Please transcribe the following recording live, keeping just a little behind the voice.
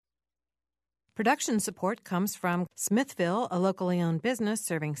Production support comes from Smithville, a locally owned business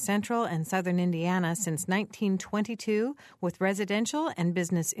serving central and southern Indiana since 1922 with residential and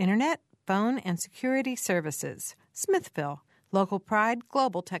business internet, phone, and security services. Smithville, local pride,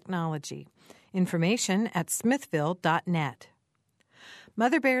 global technology. Information at smithville.net.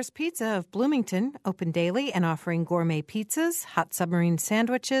 Mother Bear's Pizza of Bloomington, open daily and offering gourmet pizzas, hot submarine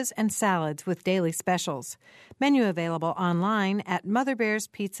sandwiches, and salads with daily specials. Menu available online at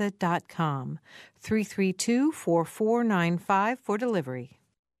motherbearspizza.com. 332-4495 for delivery.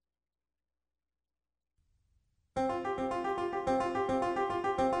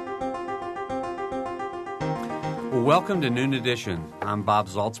 Welcome to Noon Edition. I'm Bob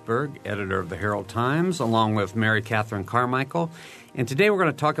Zaltzberg, editor of the Herald Times, along with Mary Catherine Carmichael. And today we're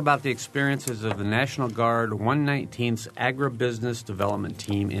going to talk about the experiences of the National Guard 119th Agribusiness Development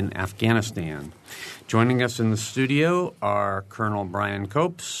Team in Afghanistan. Joining us in the studio are Colonel Brian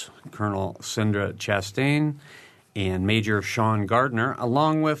Copes, Colonel Cindra Chastain, and Major Sean Gardner,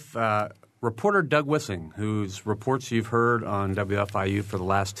 along with reporter Doug Wissing, whose reports you've heard on WFIU for the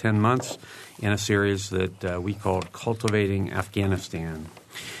last 10 months in a series that we called Cultivating Afghanistan.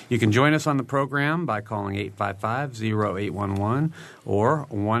 You can join us on the program by calling 855-0811 or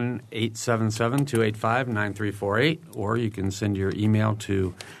 1-877-285-9348, or you can send your email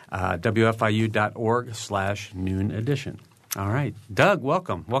to wfiu.org/noon edition. All right. Doug,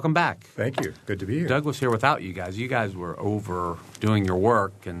 welcome. Welcome back. Thank you. Good to be here. Doug was here without you guys. You guys were over doing your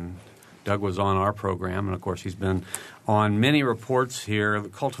work, and Doug was on our program, and of course he's been on many reports here. The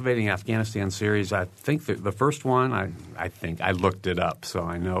Cultivating Afghanistan series, I think the first one, I think I looked it up, so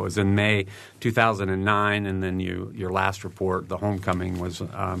I know it was in May 2009, and then your last report, The Homecoming, was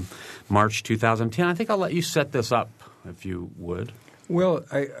March 2010. I think I'll let you set this up, if you would. Well,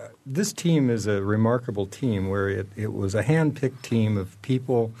 this team is a remarkable team where it was a hand-picked team of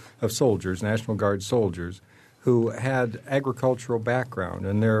people, of soldiers, National Guard soldiers, who had agricultural background,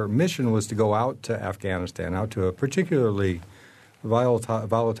 and their mission was to go out to Afghanistan, out to a particularly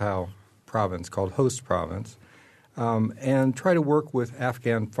volatile province called Host Province, and try to work with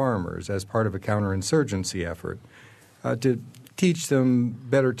Afghan farmers as part of a counterinsurgency effort to teach them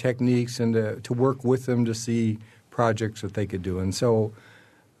better techniques and to work with them to see projects that they could do. And so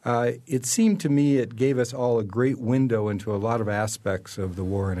it seemed to me it gave us all a great window into a lot of aspects of the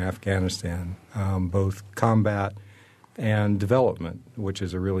war in Afghanistan, both combat and development, which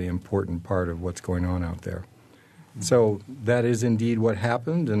is a really important part of what's going on out there. So that is indeed what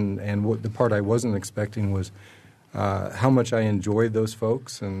happened, and what the part I wasn't expecting was how much I enjoyed those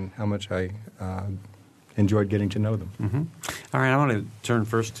folks and how much I enjoyed getting to know them. Mm-hmm. All right, I want to turn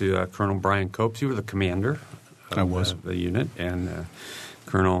first to Colonel Brian Copes. You were the commander of the unit, and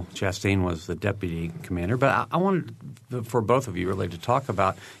Colonel Chastain was the deputy commander. But I wanted for both of you really to talk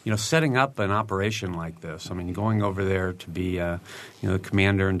about, setting up an operation like this. I mean, going over there to be, the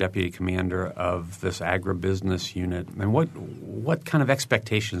commander and deputy commander of this agribusiness unit. And what kind of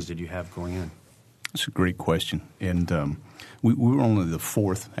expectations did you have going in? That's a great question. And we were only the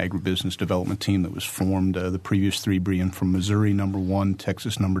fourth agribusiness development team that was formed. The previous three being from Missouri, number 1,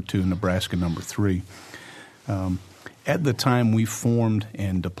 Texas, number 2, and Nebraska, number 3. At the time we formed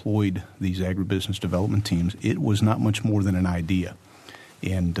and deployed these agribusiness development teams, it was not much more than an idea.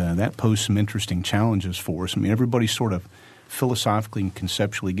 And that posed some interesting challenges for us. I mean, everybody sort of philosophically and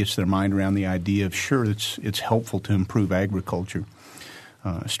conceptually gets their mind around the idea of, sure, it's helpful to improve agriculture.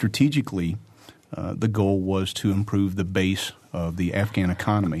 Strategically, the goal was to improve the base of the Afghan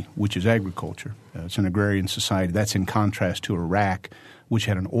economy, which is agriculture. It's an agrarian society. That's in contrast to Iraq, which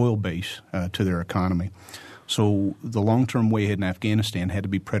had an oil base to their economy. So the long-term way ahead in Afghanistan had to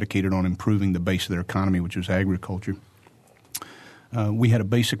be predicated on improving the base of their economy, which was agriculture. We had a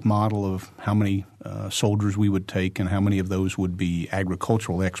basic model of how many soldiers we would take and how many of those would be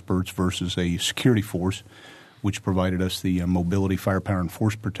agricultural experts versus a security force, which provided us the mobility, firepower, and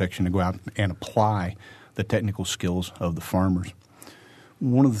force protection to go out and apply the technical skills of the farmers.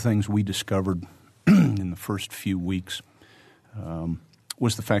 One of the things we discovered in the first few weeks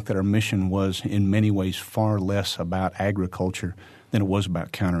was the fact that our mission was in many ways far less about agriculture than it was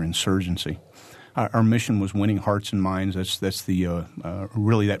about counterinsurgency. Our mission was winning hearts and minds. That's the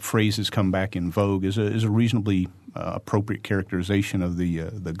really that phrase has come back in vogue is a reasonably appropriate characterization of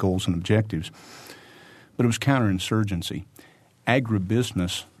the goals and objectives. But it was counterinsurgency.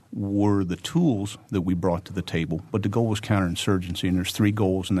 Agribusiness were the tools that we brought to the table, but the goal was counterinsurgency. And there's 3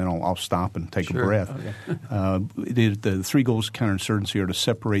 goals, and then I'll stop and take a breath. Okay. The 3 goals of counterinsurgency are to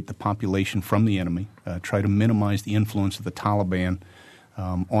separate the population from the enemy, try to minimize the influence of the Taliban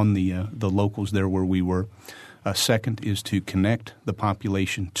on the locals there where we were, Second is to connect the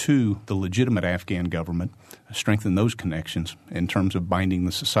population to the legitimate Afghan government, strengthen those connections in terms of binding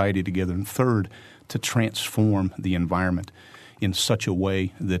the society together. And third, to transform the environment in such a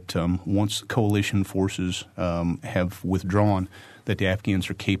way that once coalition forces have withdrawn, that the Afghans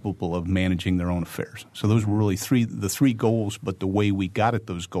are capable of managing their own affairs. So those were really the three goals, but the way we got at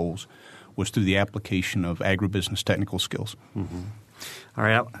those goals was through the application of agribusiness technical skills. Mm-hmm. All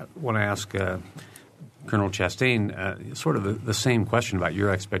right, I want to ask Colonel Chastain sort of the same question about your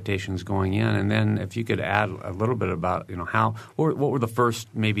expectations going in, and then if you could add a little bit about what were the first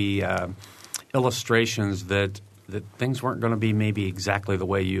maybe illustrations that things weren't going to be maybe exactly the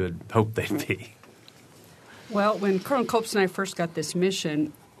way you had hoped they'd be. Well, when Colonel Copes and I first got this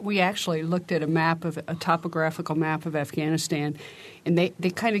mission, we actually looked at a topographical map of Afghanistan, and they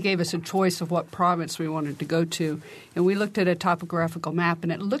kind of gave us a choice of what province we wanted to go to. And we looked at a topographical map,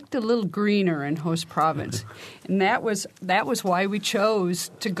 and it looked a little greener in Host Province. And that was why we chose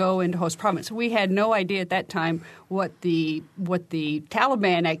to go into Host Province. We had no idea at that time what the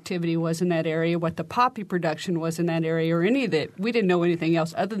Taliban activity was in that area, what the poppy production was in that area, or any of that. We didn't know anything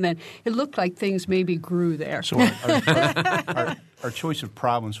else other than it looked like things maybe grew there. So our choice of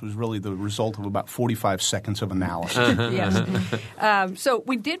province was really the result of about 45 seconds of analysis. Yes. So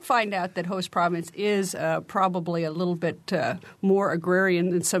we did find out that Host Province is probably a little bit more agrarian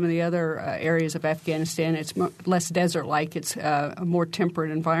than some of the other areas of Afghanistan. It's less desert-like. It's a more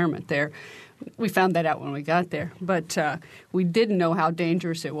temperate environment there. We found that out when we got there. But we didn't know how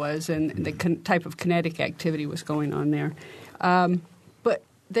dangerous it was and the type of kinetic activity was going on there. But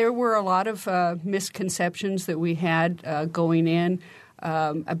there were a lot of misconceptions that we had going in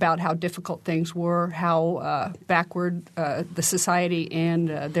about how difficult things were, how backward the society and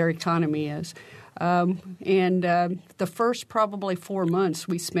their economy is. The first probably 4 months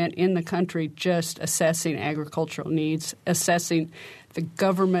we spent in the country just assessing agricultural needs, assessing the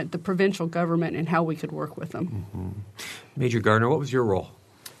government, the provincial government, and how we could work with them. Mm-hmm. Major Gardner, what was your role?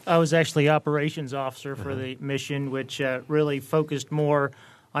 I was actually operations officer for the mission, which really focused more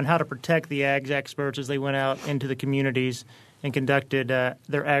on how to protect the ag experts as they went out into the communities and conducted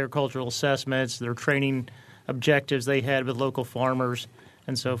their agricultural assessments, their training objectives they had with local farmers,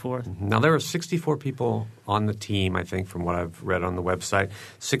 and so forth. Now, there were 64 people on the team, I think, from what I've read on the website.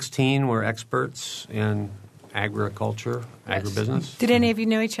 16 were experts in agriculture, agribusiness. Did any of you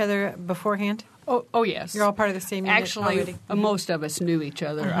know each other beforehand? Oh, yes. You're all part of the same unit Actually, already? Most of us knew each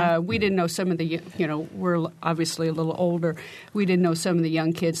other. We didn't know some of the, we're obviously a little older. We didn't know some of the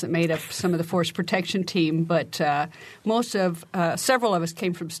young kids that made up some of the Force Protection team, but several of us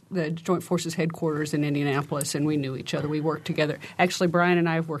came from the Joint Forces headquarters in Indianapolis, and we knew each other. We worked together. Actually, Brian and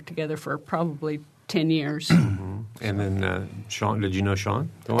I have worked together for probably 10 years. Mm-hmm. And then Sean, did you know Sean?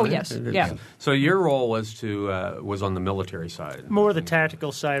 Oh, yes. Yeah. So your role was was on the military side. More the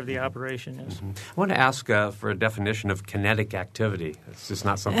tactical side of the operation, yes. Mm-hmm. I want to ask for a definition of kinetic activity. It's just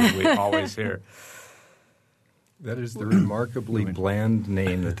not something we always hear. That is the remarkably bland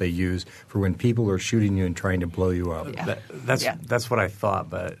name that they use for when people are shooting you and trying to blow you up. Yeah. That's what I thought,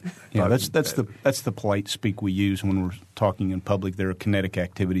 but that's the polite speak we use when we're talking in public. There are kinetic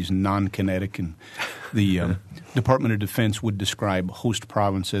activities and non-kinetic, and the Department of Defense would describe Host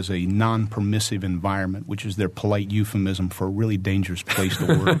Province as a non-permissive environment, which is their polite euphemism for a really dangerous place to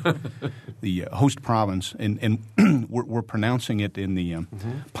work. The Host Province, and we're pronouncing it in the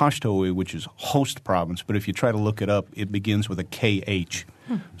Pashto, which is Host Province, but if you try to look it up, it begins with a KH.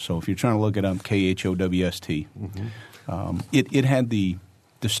 So if you're trying to look it up, KHOWST. It had the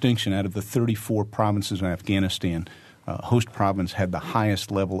distinction out of the 34 provinces in Afghanistan. Host Province had the highest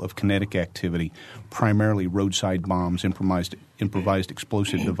level of kinetic activity, primarily roadside bombs, improvised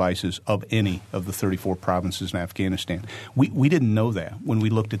explosive devices of any of the 34 provinces in Afghanistan. We didn't know that when we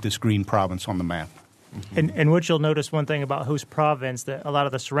looked at this green province on the map. And what you'll notice one thing about Host Province that a lot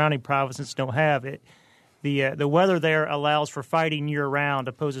of the surrounding provinces don't have, the weather there allows for fighting year-round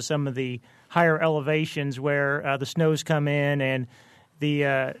opposed to some of the higher elevations where the snows come in and the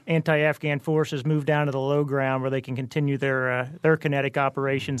anti-Afghan forces move down to the low ground where they can continue their kinetic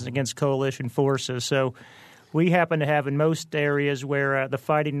operations against coalition forces. So we happen to have in most areas where the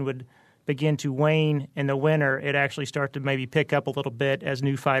fighting would begin to wane in the winter, it actually start to maybe pick up a little bit as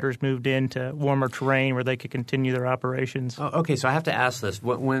new fighters moved into warmer terrain where they could continue their operations. Okay, so I have to ask this.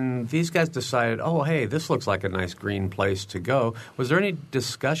 When these guys decided, oh, hey, this looks like a nice green place to go, was there any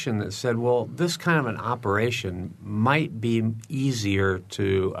discussion that said, well, this kind of an operation might be easier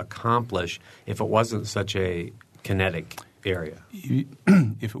to accomplish if it wasn't such a kinetic area?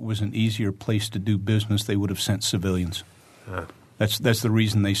 If it was an easier place to do business, they would have sent civilians. That's the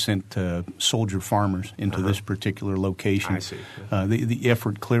reason they sent soldier farmers into this particular location. I see. The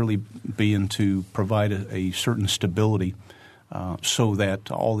effort clearly being to provide a certain stability so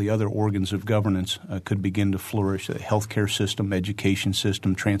that all the other organs of governance could begin to flourish, the healthcare system, education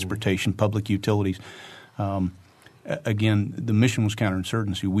system, transportation, public utilities. Again, the mission was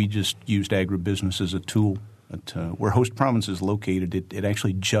counterinsurgency. We just used agribusiness as a tool. But, where Host Province is located, it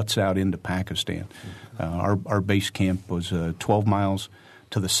actually juts out into Pakistan. Our base camp was 12 miles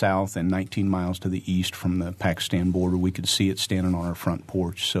to the south and 19 miles to the east from the Pakistan border. We could see it standing on our front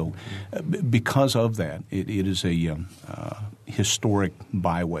porch. So because of that, it is a historic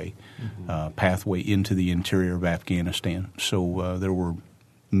byway, pathway into the interior of Afghanistan. So there were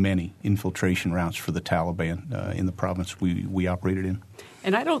many infiltration routes for the Taliban in the province we operated in.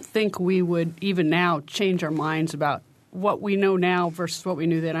 And I don't think we would even now change our minds about what we know now versus what we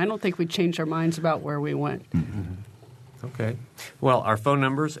knew then. I don't think we'd change our minds about where we went. Mm-hmm. Okay. Well, our phone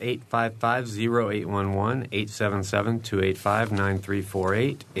number is 855-0811,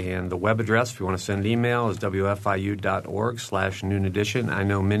 877-285-9348. And the web address, if you want to send email, is wfiu.org/noon edition. I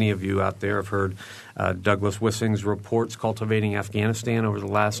know many of you out there have heard Douglas Wissing's reports Cultivating Afghanistan over the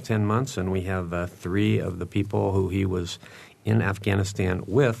last 10 months, and we have 3 of the people who he was in Afghanistan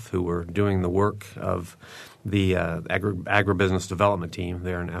with who were doing the work of the agribusiness development team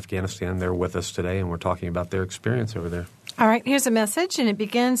there in Afghanistan. They're with us today, and we're talking about their experience over there. All right, here's a message, and it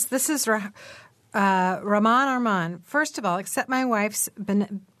begins, this is Rahman Arman. First of all, accept my wife's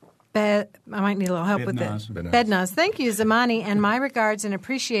I might need a little help with this. Bednaz. Thank you, Zamani, and my regards and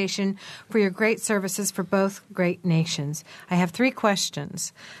appreciation for your great services for both great nations. I have 3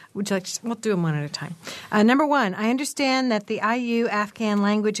 questions. Would you like to, we'll do them one at a time. Number 1, I understand that the IU Afghan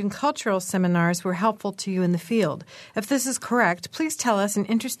language and cultural seminars were helpful to you in the field. If this is correct, please tell us an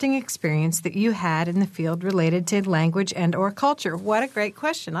interesting experience that you had in the field related to language and or culture. What a great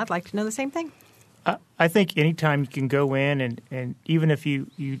question. I'd like to know the same thing. I think anytime you can go in and even if you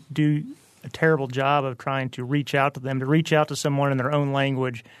do a terrible job of trying to reach out to them, to reach out to someone in their own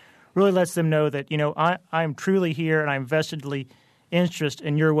language really lets them know that, I'm truly here and I'm vestedly interested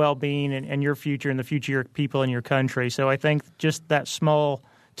in your well-being and your future and the future of your people in your country. So I think just that small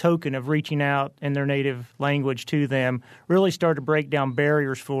token of reaching out in their native language to them really started to break down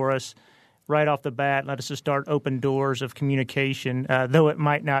barriers for us right off the bat, let us just start open doors of communication, though it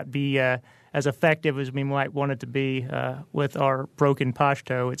might not be as effective as we might want it to be with our broken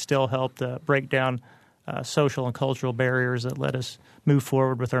Pashto. It still helped break down social and cultural barriers that let us move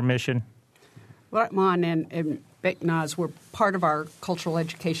forward with our mission. Rahman and Beknaz were part of our cultural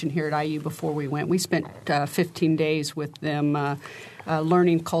education here at IU before we went. We spent 15 days with them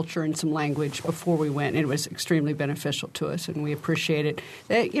learning culture and some language before we went, and it was extremely beneficial to us, and we appreciate it.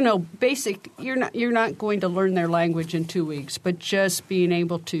 You're not going to learn their language in 2 weeks, but just being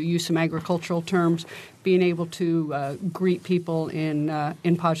able to use some agricultural terms, being able to greet people in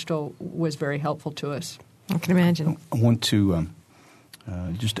Pashto was very helpful to us. I can imagine. I want to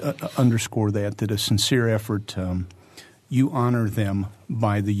just underscore that a sincere effort, you honor them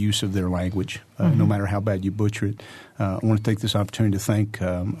by the use of their language, no matter how bad you butcher it. I want to take this opportunity to thank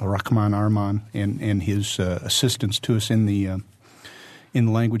Rahman Arman and his assistance to us in the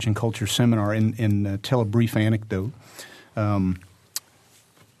Language and Culture Seminar and tell a brief anecdote.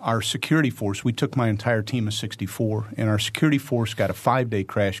 Our security force, we took my entire team of 64, and our security force got a 5-day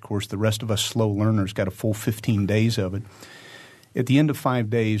crash course. The rest of us slow learners got a full 15 days of it. At the end of 5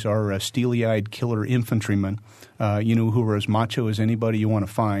 days, our steely-eyed killer infantrymen, who are as macho as anybody you want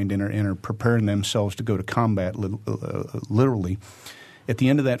to find and are preparing themselves to go to combat, literally. At the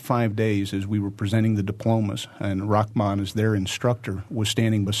end of that 5 days, as we were presenting the diplomas, and Rahman, as their instructor, was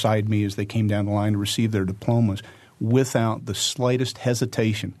standing beside me as they came down the line to receive their diplomas, without the slightest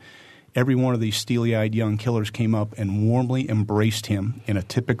hesitation, every one of these steely-eyed young killers came up and warmly embraced him in a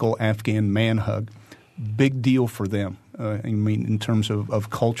typical Afghan man hug. Big deal for them. In terms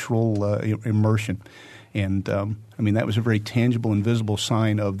of cultural immersion. And, that was a very tangible and visible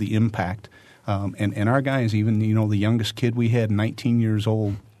sign of the impact. And our guys, even, the youngest kid we had, 19 years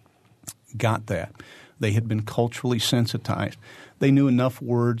old, got that. They had been culturally sensitized. They knew enough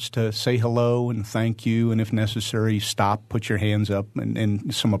words to say hello and thank you, and if necessary, stop, put your hands up,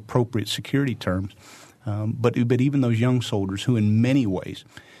 and some appropriate security terms. But even those young soldiers who in many ways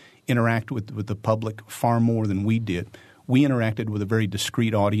interact with the public far more than we did, we interacted with a very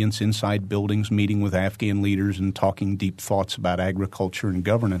discreet audience inside buildings, meeting with Afghan leaders and talking deep thoughts about agriculture and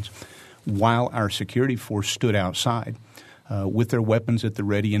governance, while our security force stood outside with their weapons at the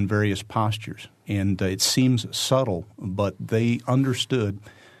ready in various postures. And it seems subtle, but they understood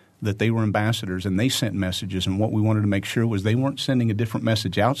that they were ambassadors and they sent messages, and what we wanted to make sure was they weren't sending a different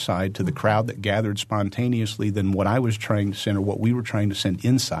message outside to the crowd that gathered spontaneously than what I was trying to send or what we were trying to send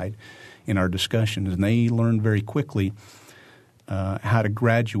inside in our discussions. And they learned very quickly how to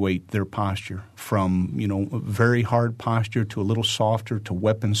graduate their posture from, a very hard posture to a little softer, to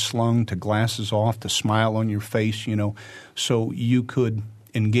weapons slung, to glasses off, to smile on your face, so you could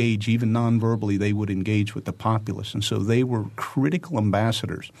engage, even non-verbally, they would engage with the populace. And so they were critical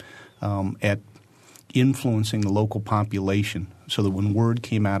ambassadors at influencing the local population so that when word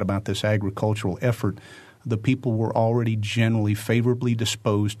came out about this agricultural effort, the people were already generally favorably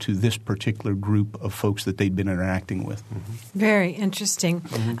disposed to this particular group of folks that they'd been interacting with. Mm-hmm. Very interesting.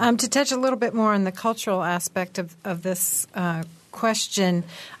 Mm-hmm. To touch a little bit more on the cultural aspect of this question,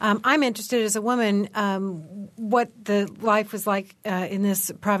 I'm interested as a woman what the life was like in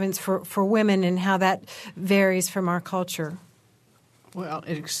this province for women and how that varies from our culture. Well,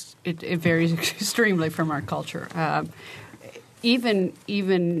 it varies extremely from our culture. Even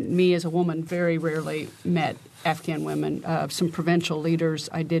me as a woman very rarely met Afghan women. Some provincial leaders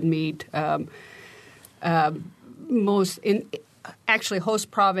I did meet. Actually, host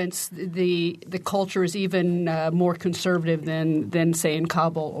province, the culture is even more conservative than say in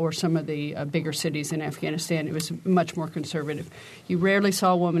Kabul or some of the bigger cities in Afghanistan. It was much more conservative. You rarely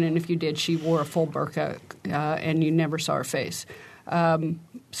saw a woman, and if you did, she wore a full burqa, and you never saw her face.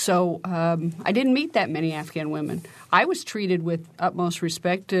 So I didn't meet that many Afghan women. I was treated with utmost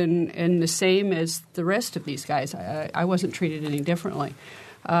respect and the same as the rest of these guys. I wasn't treated any differently.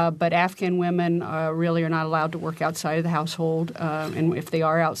 But Afghan women really are not allowed to work outside of the household. And if they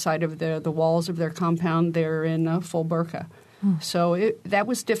are outside of the walls of their compound, they're in a full burqa. So that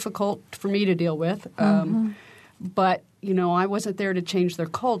was difficult for me to deal with. But, I wasn't there to change their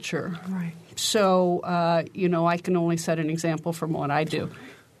culture. Right. So, I can only set an example from what I do.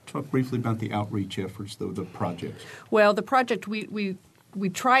 Talk briefly about the outreach efforts, though, the projects. Well, the project, we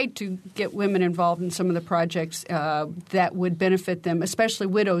tried to get women involved in some of the projects that would benefit them, especially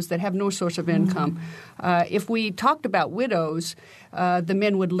widows that have no source of income. If we talked about widows, the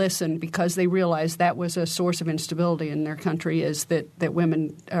men would listen because they realized that was a source of instability in their country, is that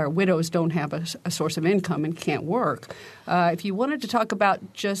women or widows don't have a source of income and can't work. If you wanted to talk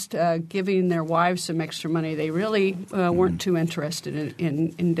about just giving their wives some extra money, they really weren't too interested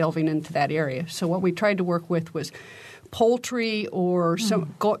in delving into that area. So what we tried to work with was poultry or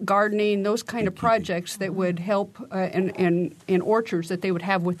some gardening, those kind of projects that would help in orchards that they would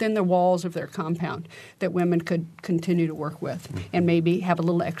have within the walls of their compound that women could continue to work with and maybe have a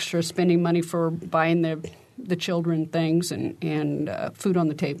little extra spending money for buying the children things and food on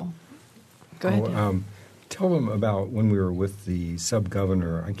the table. Go ahead. Tell them about when we were with the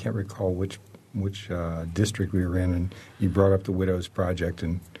sub-governor. I can't recall which district we were in, and you brought up the Widows Project.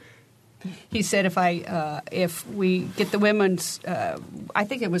 And he said if we get the women's, I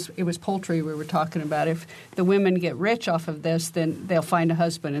think it was poultry we were talking about. If the women get rich off of this, then they'll find a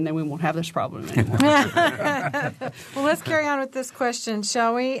husband, and then we won't have this problem anymore. Well, let's carry on with this question,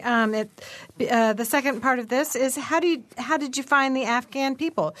 shall we? The second part of this is how did you find the Afghan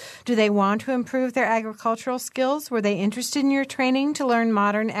people? Do they want to improve their agricultural skills? Were they interested in your training to learn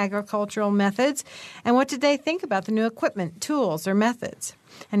modern agricultural methods? And what did they think about the new equipment, tools, or methods?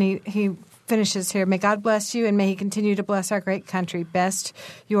 And he finishes here. May God bless you, and may He continue to bless our great country. Best,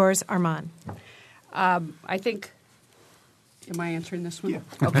 yours, Armand. I think. Am I answering this one? Yeah.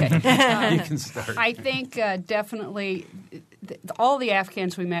 Okay. You can start. I think definitely all the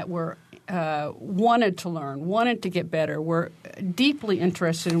Afghans we met were wanted to learn, wanted to get better, were deeply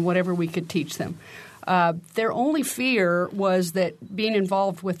interested in whatever we could teach them. Their only fear was that being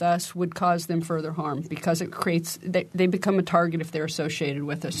involved with us would cause them further harm because it creates they become a target if they're associated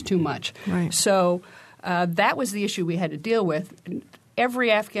with us too much. Right. So that was the issue we had to deal with.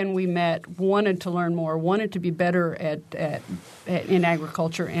 Every Afghan we met wanted to learn more, wanted to be better in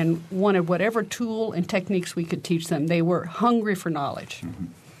agriculture, and wanted whatever tool and techniques we could teach them. They were hungry for knowledge. Mm-hmm.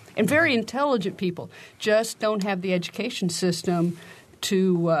 And very intelligent people, just don't have the education system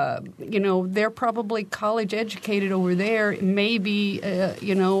to, they're probably college educated over there, maybe,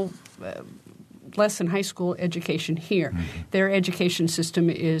 less than high school education here. Mm-hmm. Their education system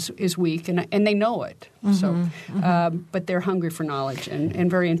is weak, and they know it. Mm-hmm. So, but they're hungry for knowledge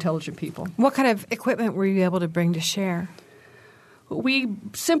and very intelligent people. What kind of equipment were you able to bring to share?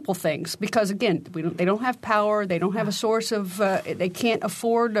 Simple things, because again, they don't have power, they don't have a source of, they can't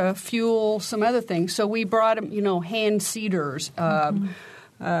afford fuel, some other things. So we brought them, hand seeders,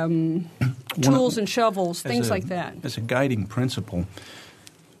 tools and shovels, things like that. As a guiding principle,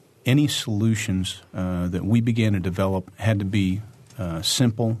 any solutions that we began to develop had to be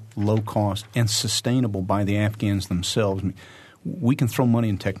simple, low cost, and sustainable by the Afghans themselves. I mean, we can throw money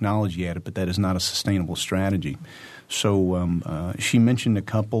and technology at it, but that is not a sustainable strategy. So she mentioned a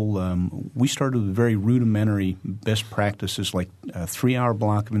couple. We started with very rudimentary best practices like a 3-hour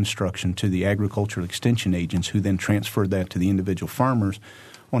block of instruction to the agricultural extension agents who then transferred that to the individual farmers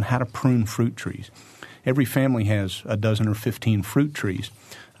on how to prune fruit trees. Every family has a dozen or 15 fruit trees,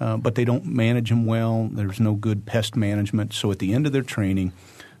 but they don't manage them well. There's no good pest management. So at the end of their training,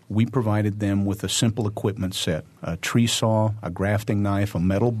 we provided them with a simple equipment set, a tree saw, a grafting knife, a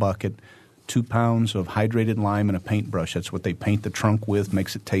metal bucket, 2 pounds of hydrated lime, and a paintbrush. That's what they paint the trunk with,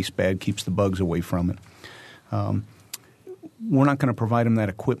 makes it taste bad, keeps the bugs away from it. We're not going to provide them that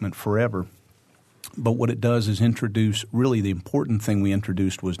equipment forever, but what it does is introduce – really the important thing we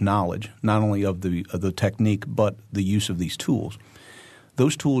introduced was knowledge, not only of the technique but the use of these tools.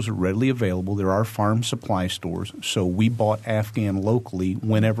 Those tools are readily available. There are farm supply stores, so we bought Afghan locally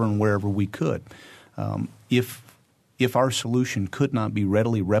whenever and wherever we could. If our solution could not be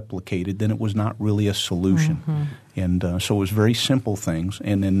readily replicated, then it was not really a solution. Mm-hmm. And so it was very simple things.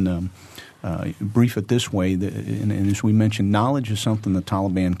 And then brief it this way, and as we mentioned, knowledge is something the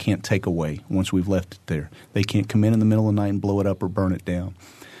Taliban can't take away once we've left it there. They can't come in the middle of the night and blow it up or burn it down.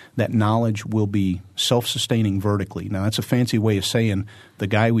 That knowledge will be self-sustaining vertically. Now, that's a fancy way of saying the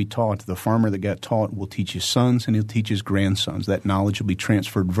guy we taught, the farmer that got taught, will teach his sons and he'll teach his grandsons. That knowledge will be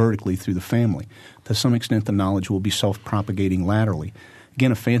transferred vertically through the family. To some extent, the knowledge will be self-propagating laterally.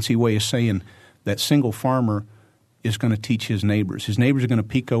 Again, a fancy way of saying that single farmer is going to teach his neighbors. His neighbors are going to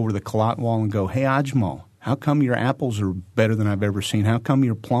peek over the Kalat wall and go, "Hey, Ajmal, how come your apples are better than I've ever seen? How come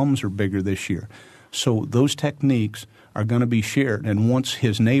your plums are bigger this year?" So those techniques are going to be shared. And once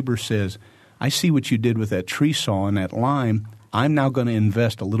his neighbor says, "I see what you did with that tree saw and that lime, I'm now going to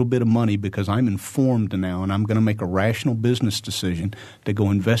invest a little bit of money because I'm informed now and I'm going to make a rational business decision to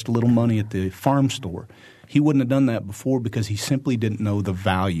go invest a little money at the farm store." He wouldn't have done that before because he simply didn't know the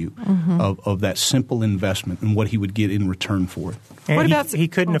value of that simple investment and what he would get in return for it. And he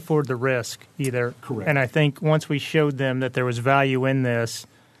couldn't afford the risk either. Correct. And I think once we showed them that there was value in this,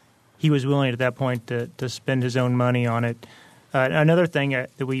 he was willing at that point to spend his own money on it. Another thing that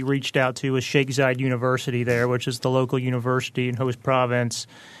we reached out to was Sheikh Zayed University there, which is the local university in Host Province.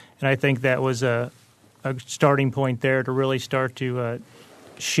 And I think that was a starting point there to really start to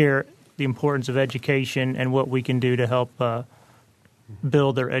share the importance of education and what we can do to help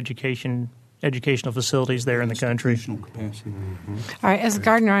build their educational facilities there in the country. All right, as a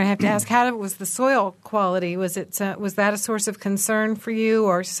gardener, I have to ask, how was the soil quality? Was that a source of concern for you,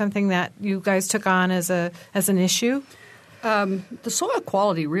 or something that you guys took on as an issue? The soil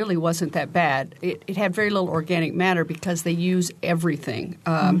quality really wasn't that bad. It had very little organic matter because they use everything.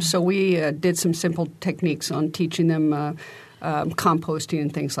 So we did some simple techniques on teaching them composting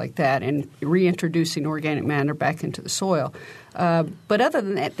and things like that, and reintroducing organic matter back into the soil. But other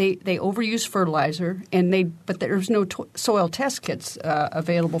than that, they overuse fertilizer, but there's no soil test kits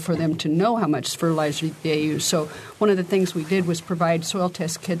available for them to know how much fertilizer they use. So one of the things we did was provide soil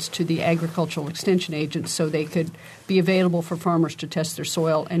test kits to the agricultural extension agents so they could be available for farmers to test their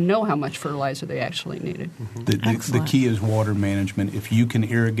soil and know how much fertilizer they actually needed. The key is water management. If you can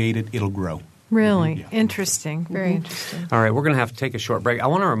irrigate it, it'll grow. Really? Yeah. Interesting. Very interesting. All right, we're going to have to take a short break. I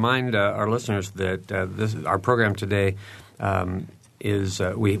want to remind our listeners that our program today is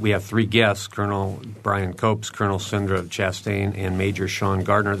we have 3 guests, Colonel Brian Copes, Colonel Cindra Chastain, and Major Sean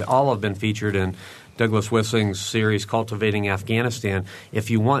Gardner. They all have been featured in Douglas Wissing's series Cultivating Afghanistan.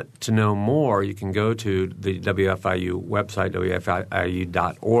 If you want to know more, you can go to the WFIU website,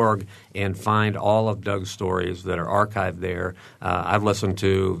 wfiu.org, and find all of Doug's stories that are archived there. I've listened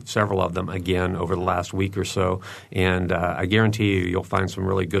to several of them again over the last week or so, and I guarantee you'll find some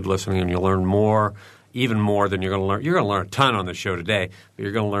really good listening and you'll learn more. Even more than you're going to learn. You're going to learn a ton on the show today, but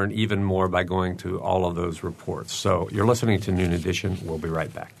you're going to learn even more by going to all of those reports. So you're listening to Noon Edition. We'll be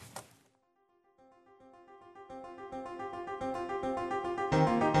right back.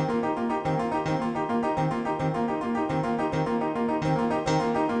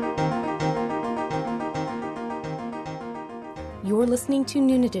 You're listening to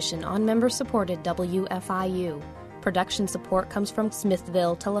Noon Edition on member-supported WFIU. Production support comes from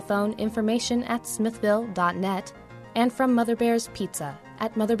Smithville. Telephone information at smithville.net and from Mother Bear's Pizza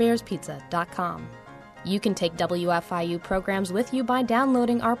at motherbearspizza.com. You can take WFIU programs with you by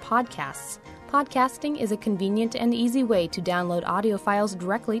downloading our podcasts. Podcasting is a convenient and easy way to download audio files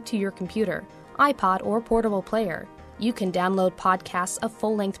directly to your computer, iPod, or portable player. You can download podcasts of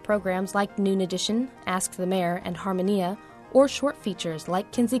full-length programs like Noon Edition, Ask the Mayor, and Harmonia, or short features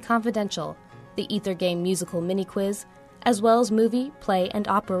like Kinsey Confidential, the Ether Game Musical Mini Quiz, as well as movie, play, and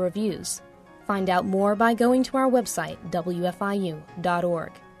opera reviews. Find out more by going to our website,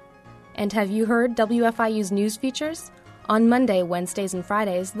 wfiu.org. And have you heard WFIU's news features? On Monday, Wednesdays, and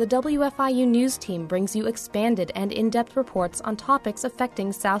Fridays, the WFIU News Team brings you expanded and in-depth reports on topics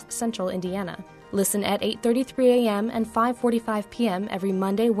affecting South Central Indiana. Listen at 8:33 a.m. and 5:45 p.m. every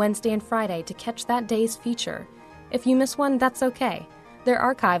Monday, Wednesday, and Friday to catch that day's feature. If you miss one, that's okay. They're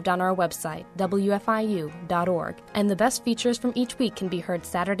archived on our website, wfiu.org, and the best features from each week can be heard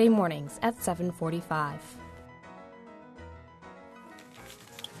Saturday mornings at 7:45.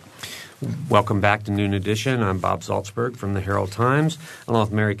 Welcome back to Noon Edition. I'm Bob Zaltsberg from the Herald Times, along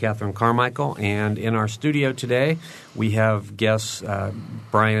with Mary Catherine Carmichael. And in our studio today, we have guests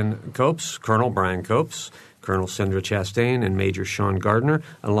Brian Copes, Colonel Brian Copes, Colonel Cindra Chastain, and Major Sean Gardner,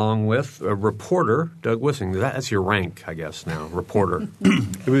 along with reporter Doug Wissing. That's your rank, I guess, now, reporter.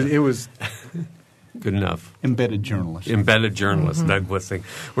 It was good enough. Embedded journalist. Doug Wissing.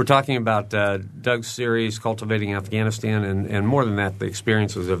 We're talking about Doug's series, Cultivating Afghanistan, and more than that, the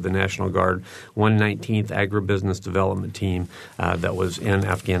experiences of the National Guard 119th Agribusiness Development Team that was in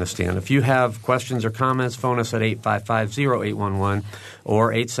Afghanistan. If you have questions or comments, phone us at 855-0811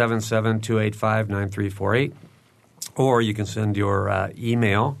 or 877-285-9348. Or you can send your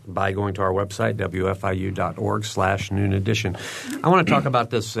email by going to our website, wfiu.org/Noon Edition. I want to talk about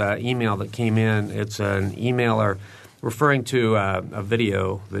this email that came in. It's an emailer referring to a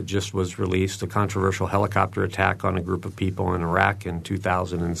video that just was released, a controversial helicopter attack on a group of people in Iraq in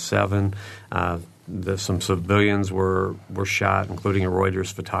 2007. Some civilians were shot, including a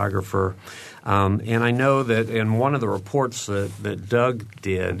Reuters photographer. And I know that in one of the reports that Doug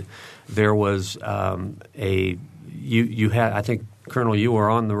did, there was You had, I think, Colonel, you were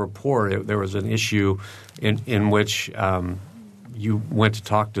on the report. There was an issue in which you went to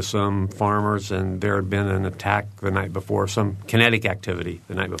talk to some farmers, and there had been an attack the night before, some kinetic activity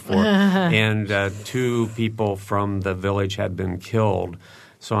the night before, and 2 people from the village had been killed.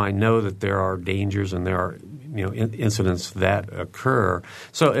 So I know that there are dangers and there are incidents that occur.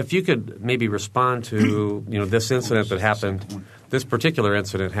 So if you could maybe respond to this incident that happened. This particular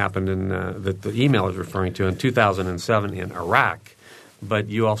incident happened that the email is referring to in 2007 in Iraq, but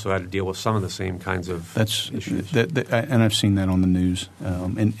you also had to deal with some of the same kinds of issues. And I've seen that on the news.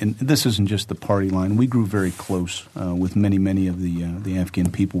 And this isn't just the party line. We grew very close with many of the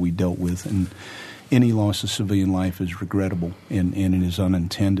Afghan people we dealt with, and any loss of civilian life is regrettable and it is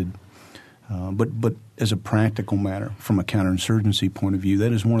unintended. But as a practical matter, from a counterinsurgency point of view,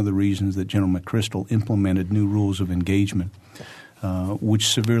 that is one of the reasons that General McChrystal implemented new rules of engagement, which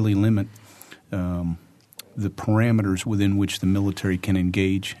severely limit the parameters within which the military can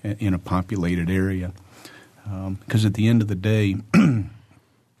engage in a populated area. Because at the end of the day,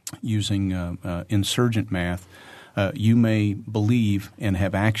 using insurgent math, you may believe and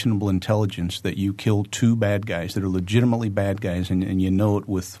have actionable intelligence that you killed 2 bad guys that are legitimately bad guys, and you know it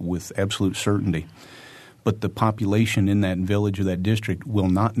with absolute certainty. But the population in that village or that district will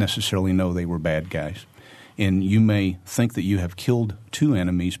not necessarily know they were bad guys. And you may think that you have killed 2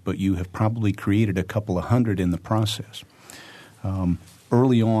 enemies, but you have probably created a couple of hundred in the process.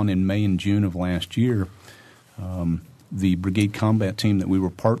 Early on in May and June of last year, the brigade combat team that we were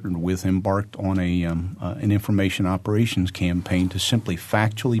partnered with embarked on an information operations campaign to simply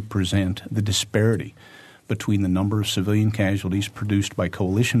factually present the disparity between the number of civilian casualties produced by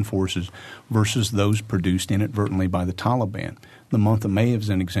coalition forces versus those produced inadvertently by the Taliban. The month of May, as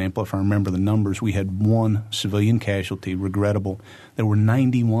an example, if I remember the numbers, we had 1 civilian casualty, regrettable. There were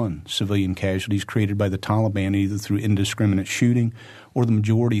 91 civilian casualties created by the Taliban, either through indiscriminate shooting or the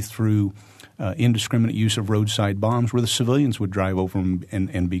majority through indiscriminate use of roadside bombs where the civilians would drive over them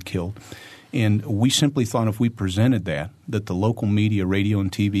and be killed. And we simply thought if we presented that the local media, radio and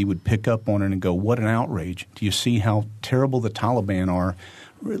TV would pick up on it and go, what an outrage. Do you see how terrible the Taliban are?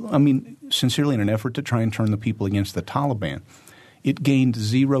 I mean, sincerely in an effort to try and turn the people against the Taliban. It gained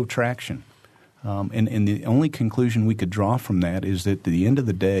 0 traction. And the only conclusion we could draw from that is that at the end of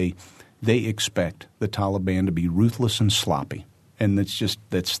the day, they expect the Taliban to be ruthless and sloppy. And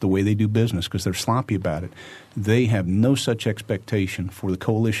that's the way they do business because they're sloppy about it. They have no such expectation for the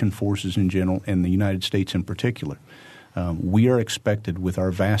coalition forces in general and the United States in particular. We are expected with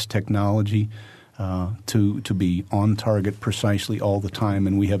our vast technology to be on target precisely all the time,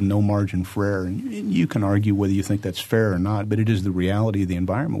 and we have no margin for error. And you can argue whether you think that's fair or not, but it is the reality of the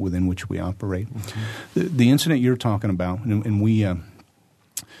environment within which we operate. Mm-hmm. The incident you're talking about, and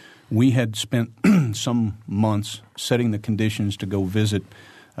we had spent some months setting the conditions to go visit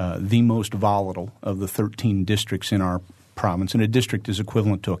the most volatile of the 13 districts in our province. And a district is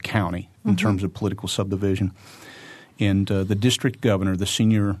equivalent to a county in terms of political subdivision. And the district governor, the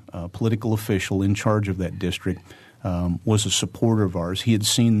senior political official in charge of that district, was a supporter of ours. He had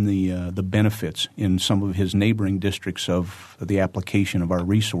seen the benefits in some of his neighboring districts of the application of our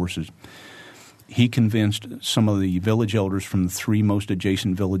resources. He convinced some of the village elders from the 3 most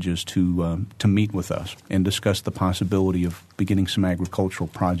adjacent villages to meet with us and discuss the possibility of beginning some agricultural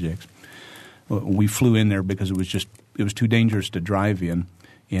projects. We flew in there because it was too dangerous to drive in,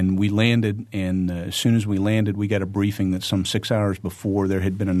 and we landed. And as soon as we landed, we got a briefing that some 6 hours before there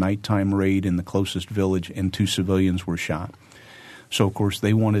had been a nighttime raid in the closest village, and 2 civilians were shot. So, of course,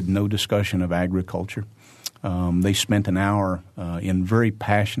 they wanted no discussion of agriculture. They spent an hour in very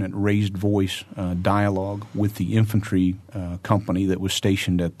passionate, raised voice dialogue with the infantry company that was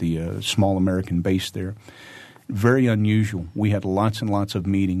stationed at the small American base there. Very unusual. We had lots and lots of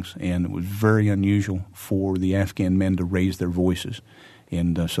meetings, and it was very unusual for the Afghan men to raise their voices.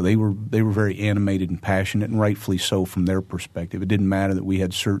 And so they were very animated and passionate, and rightfully so from their perspective. It didn't matter that we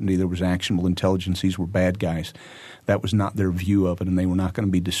had certainty there was actionable intelligence. These were bad guys. That was not their view of it, and they were not going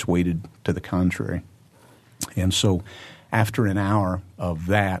to be dissuaded to the contrary. And so after an hour of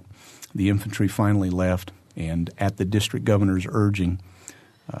that, the infantry finally left, and at the district governor's urging,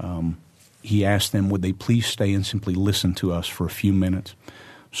 he asked them would they please stay and simply listen to us for a few minutes.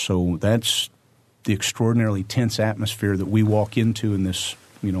 So that's the extraordinarily tense atmosphere that we walk into in this,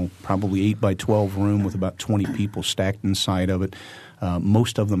 probably 8 by 12 room with about 20 people stacked inside of it,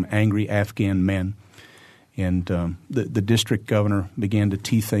 most of them angry Afghan men. And the district governor began to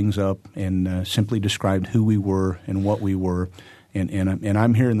tee things up and simply described who we were and what we were. And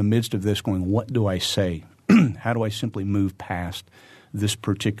I'm here in the midst of this going, what do I say? How do I simply move past this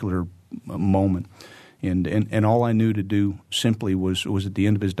particular moment? And all I knew to do simply was at the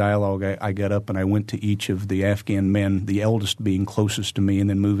end of his dialogue, I got up and I went to each of the Afghan men, the eldest being closest to me, and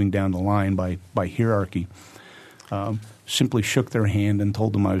then moving down the line by hierarchy, simply shook their hand and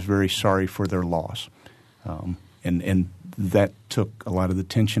told them I was very sorry for their loss. And that took a lot of the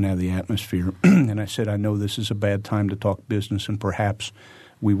tension out of the atmosphere. And I said, I know this is a bad time to talk business, and perhaps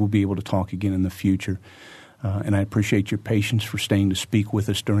we will be able to talk again in the future. And I appreciate your patience for staying to speak with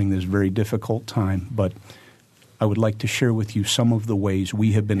us during this very difficult time. But I would like to share with you some of the ways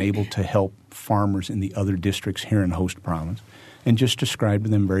we have been able to help farmers in the other districts here in Host Province, and just describe to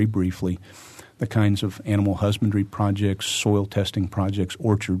them very briefly the kinds of animal husbandry projects, soil testing projects,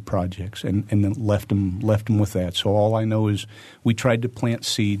 orchard projects, and then left them with that. So all I know is we tried to plant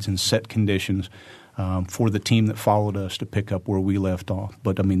seeds and set conditions for the team that followed us to pick up where we left off.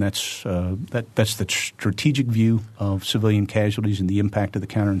 But I mean that's the strategic view of civilian casualties and the impact of the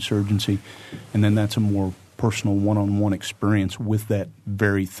counterinsurgency, and then that's a more personal one-on-one experience with that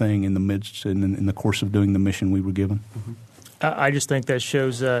very thing in the midst and in the course of doing the mission we were given. Mm-hmm. I just think that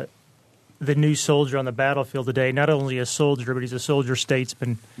shows the new soldier on the battlefield today, not only a soldier, but he's a soldier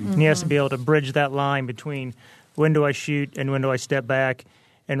statesman. Mm-hmm. And he has to be able to bridge that line between when do I shoot and when do I step back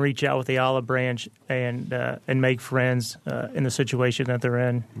and reach out with the olive branch and make friends in the situation that they're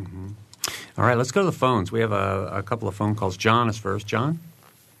in. Mm-hmm. All right, let's go to the phones. We have a couple of phone calls. John is first. John?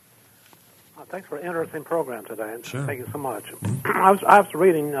 Thanks for an interesting program today. Sure. Thank you so much. I was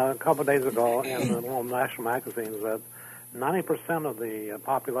reading a couple of days ago in one of the national magazines that 90% of the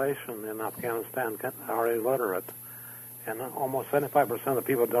population in Afghanistan are illiterate, and almost 75% of the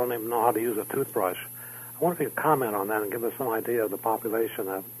people don't even know how to use a toothbrush. I wonder if you could comment on that and give us some idea of the population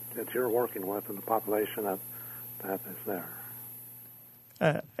that you're working with and the population that is there.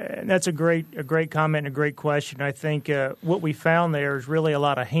 And that's a great comment and a great question. I think what we found there is really a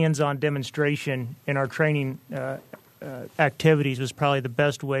lot of hands-on demonstration in our training activities was probably the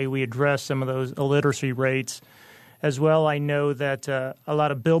best way we addressed some of those illiteracy rates. As well, I know that a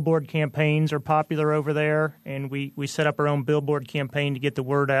lot of billboard campaigns are popular over there, and we set up our own billboard campaign to get the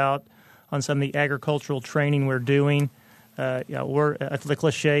word out on some of the agricultural training we're doing. The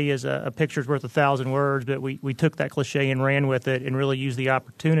cliche is a picture's worth 1,000 words, but we took that cliche and ran with it and really used the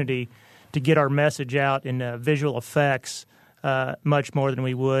opportunity to get our message out in visual effects much more than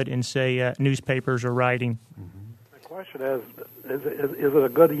we would in, say, newspapers or writing. Mm-hmm. The question is it a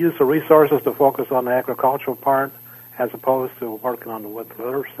good use of resources to focus on the agricultural part as opposed to working on the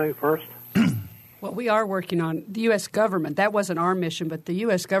literacy first? Well, we are working on the U.S. government. That wasn't our mission, but the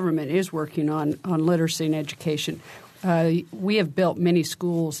U.S. government is working on literacy and education. We have built many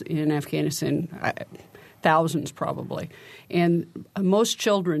schools in Afghanistan, thousands probably, and most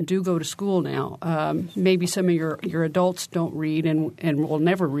children do go to school now. Maybe some of your adults don't read and will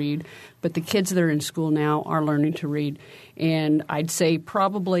never read, but the kids that are in school now are learning to read. And I'd say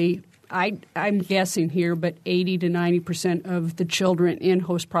probably I'm guessing here, but 80 to 90% of the children in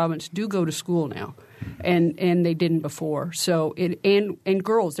Host Province do go to school now. and they didn't before. So and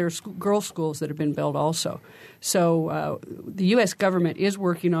girls, there's girls' schools that have been built also. So the U.S. government is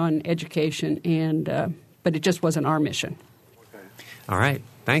working on education, but it just wasn't our mission. Okay. All right.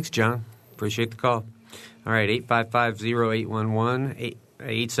 Thanks, John. Appreciate the call. All right, 855-0811,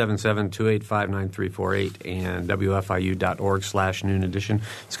 877-285-9348, and WFIU.org/Noon Edition.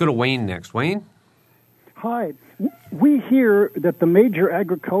 Let's go to Wayne next. Wayne? Hi. We hear that the major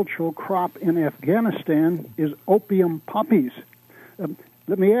agricultural crop in Afghanistan is opium poppies.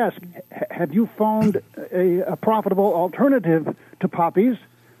 Let me ask, have you found a profitable alternative to poppies,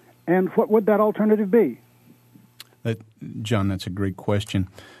 and what would that alternative be? John, that's a great question.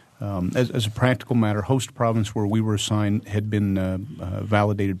 As a practical matter, host province where we were assigned had been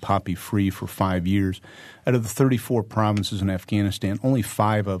validated poppy-free for 5 years. Out of the 34 provinces in Afghanistan, only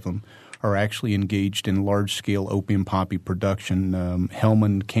 5 of them are actually engaged in large-scale opium poppy production.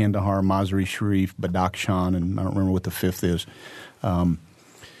 Helmand, Kandahar, Mazar-e-Sharif, Badakhshan, and I don't remember what the 5th is.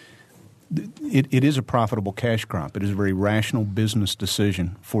 It is a profitable cash crop. It is a very rational business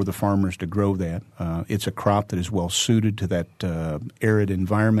decision for the farmers to grow that. It's a crop that is well suited to that arid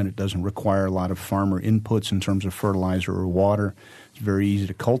environment. It doesn't require a lot of farmer inputs in terms of fertilizer or water. It's very easy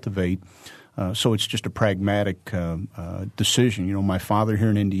to cultivate. So it's just a pragmatic decision. You know, my father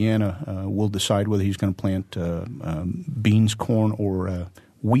here in Indiana will decide whether he's going to plant beans, corn, or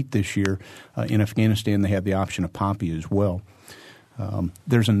wheat this year. In Afghanistan, they have the option of poppy as well.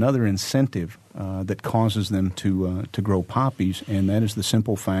 There's another incentive that causes them to grow poppies, and that is the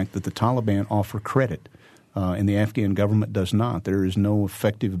simple fact that the Taliban offer credit, and the Afghan government does not. There is no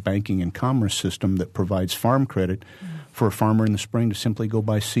effective banking and commerce system that provides farm credit for a farmer in the spring to simply go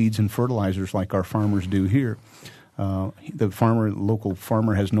buy seeds and fertilizers like our farmers do here. The local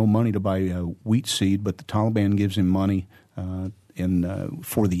farmer has no money to buy wheat seed, but the Taliban gives him money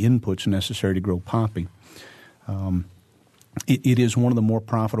for the inputs necessary to grow poppy. It is one of the more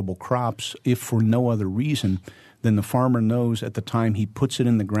profitable crops, if for no other reason than the farmer knows at the time he puts it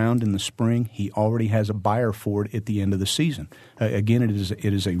in the ground in the spring, he already has a buyer for it at the end of the season. Again,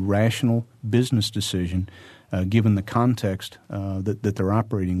 it is a rational business decision given the context that they're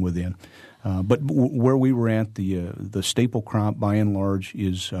operating within. But where we were at, the staple crop by and large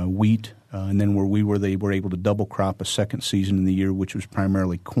is wheat, and then where we were, they were able to double crop a second season in the year, which was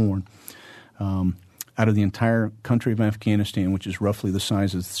primarily corn. Out of the entire country of Afghanistan, which is roughly the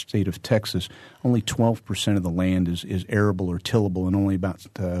size of the state of Texas, only 12% of the land is arable or tillable, and only about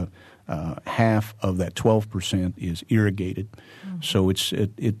half of that 12% is irrigated. Mm-hmm. So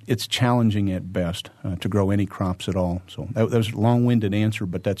it's challenging at best to grow any crops at all. So that was a long-winded answer,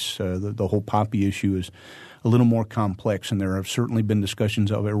 but that's the whole poppy issue is a little more complex, and there have certainly been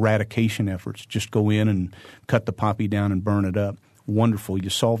discussions of eradication efforts. Just go in and cut the poppy down and burn it up. Wonderful.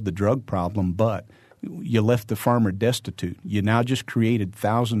 You solved the drug problem, but you left the farmer destitute. You now just created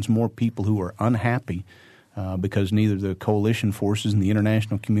thousands more people who are unhappy because neither the coalition forces in the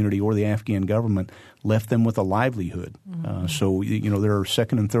international community or the Afghan government left them with a livelihood. Mm-hmm. So, there are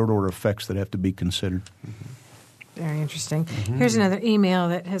second and third order effects that have to be considered. Mm-hmm. Very interesting. Mm-hmm. Here's another email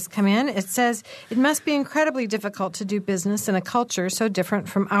that has come in. It says, it must be incredibly difficult to do business in a culture so different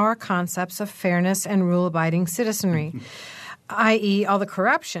from our concepts of fairness and rule-abiding citizenry, i.e. all the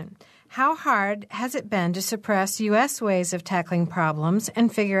corruption. How hard has it been to suppress U.S. ways of tackling problems and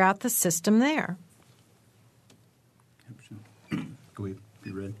figure out the system there? Go ahead.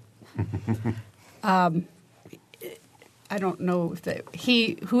 Be ready. I don't know if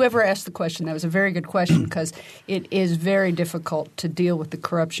whoever asked the question, that was a very good question because it is very difficult to deal with the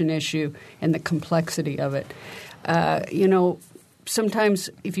corruption issue and the complexity of it. Sometimes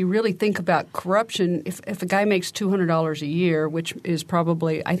if you really think about corruption, if a guy makes $200 a year, which is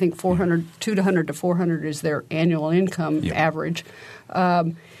probably, I think, $200 to $400 is their annual income average,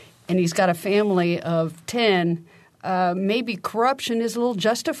 and he's got a family of 10, maybe corruption is a little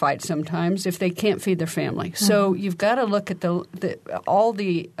justified sometimes if they can't feed their family. Mm-hmm. So you've got to look at all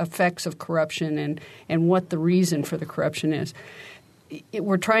the effects of corruption and what the reason for the corruption is.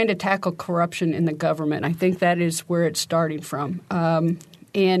 We're trying to tackle corruption in the government. I think that is where it's starting from. And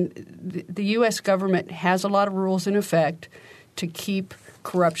the U.S. government has a lot of rules in effect to keep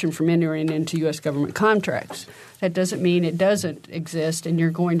corruption from entering into U.S. government contracts. That doesn't mean it doesn't exist and you're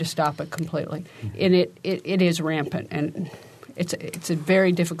going to stop it completely. And it is rampant, and it's a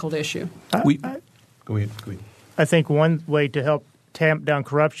very difficult issue. Go ahead. I think one way to help tamp down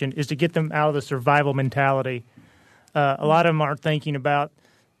corruption is to get them out of the survival mentality. A lot of them aren't thinking about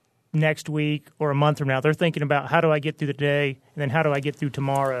next week or a month from now. They're thinking about how do I get through the day and then how do I get through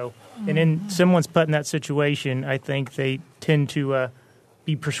tomorrow. Mm-hmm. And in someone's put in that situation, I think they tend to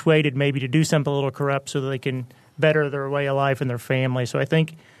be persuaded maybe to do something a little corrupt so that they can better their way of life and their family. So I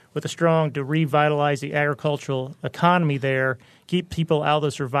think with a strong to revitalize the agricultural economy there, keep people out of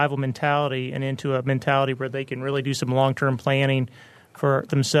the survival mentality and into a mentality where they can really do some long-term planning for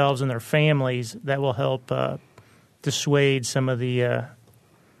themselves and their families, that will help dissuade some of the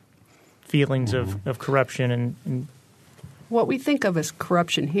feelings of corruption and what we think of as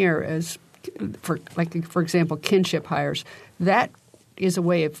corruption here as, for example, kinship hires, that is a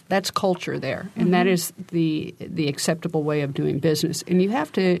way of – that's culture there, and that is the acceptable way of doing business. And you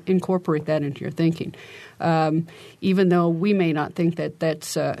have to incorporate that into your thinking. Even though we may not think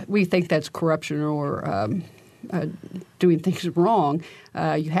that's we think that's corruption or doing things wrong,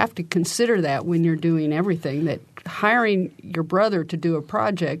 you have to consider that when you're doing everything, that hiring your brother to do a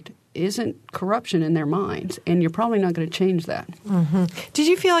project isn't corruption in their minds, and you're probably not going to change that. Mm-hmm. Did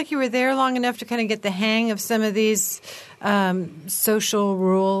you feel like you were there long enough to kind of get the hang of some of these social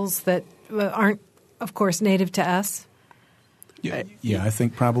rules that aren't, of course, native to us? Yeah, I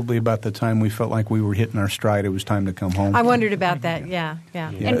think probably about the time we felt like we were hitting our stride, it was time to come home. I wondered about that, yeah.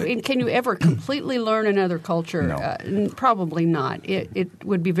 And can you ever completely learn another culture? No. Probably not. It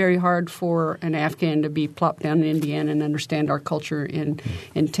would be very hard for an Afghan to be plopped down in Indiana and understand our culture in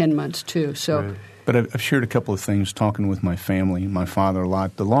 10 months, too. So, right. But I've shared a couple of things talking with my family and my father a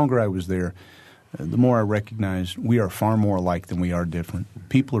lot. The longer I was there, the more I recognized we are far more alike than we are different.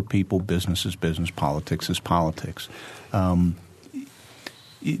 People are people, business is business, politics is politics.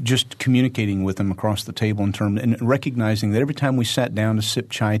 Just communicating with them across the table and recognizing that every time we sat down to sip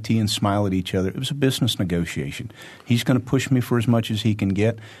chai tea and smile at each other, it was a business negotiation. He's going to push me for as much as he can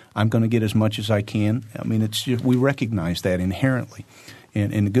get. I'm going to get as much as I can. I mean, it's just, we recognize that inherently.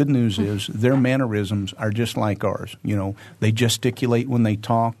 And the good news is their mannerisms are just like ours. You know, they gesticulate when they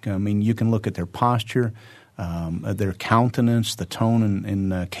talk. I mean, you can look at their posture, their countenance, the tone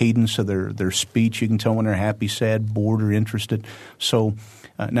and cadence of their speech. You can tell when they're happy, sad, bored, or interested. So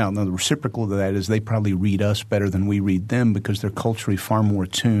now the reciprocal of that is they probably read us better than we read them because they're culturally far more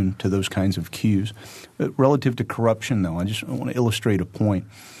attuned to those kinds of cues. But relative to corruption, though, I just want to illustrate a point.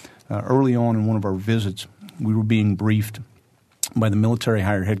 Early on in one of our visits, we were being briefed by the military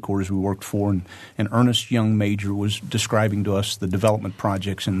higher headquarters we worked for, and an earnest young major was describing to us the development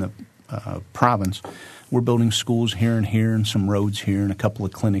projects in the province. We're building schools here and some roads here and a couple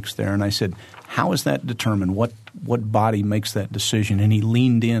of clinics there. And I said, how is that determined? What body makes that decision? And he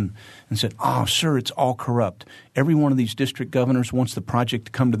leaned in and said, oh, sir, it's all corrupt. Every one of these district governors wants the project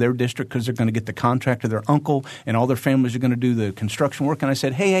to come to their district because they're going to get the contract to their uncle, and all their families are going to do the construction work. And I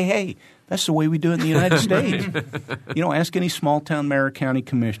said, hey, that's the way we do it in the United States. You know, ask any small-town mayor or county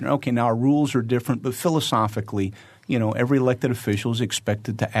commissioner. Okay, now our rules are different, but philosophically, you know, every elected official is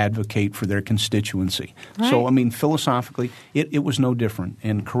expected to advocate for their constituency. Right. So, I mean, philosophically, it was no different.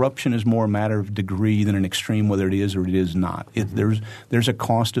 And corruption is more a matter of degree than an extreme, whether it is or it is not. There's a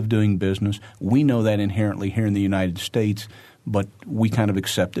cost of doing business. We know that inherently here in the United States, but we kind of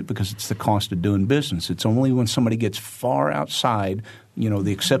accept it because it's the cost of doing business. It's only when somebody gets far outside, you know,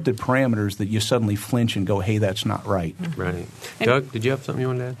 the accepted parameters that you suddenly flinch and go, hey, that's not right. Right. Doug, did you have something you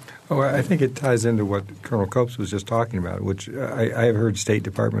wanted to add? Oh, I think it ties into what Colonel Copes was just talking about, which I have heard State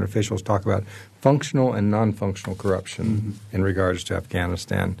Department officials talk about functional and non-functional corruption in regards to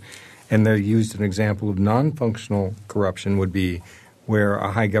Afghanistan. And they used an example of non-functional corruption would be where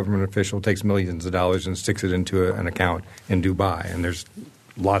a high government official takes millions of dollars and sticks it into an account in Dubai, and there's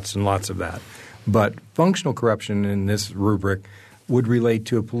lots and lots of that. But functional corruption in this rubric would relate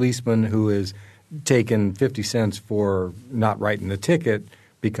to a policeman who is taken 50 cents for not writing the ticket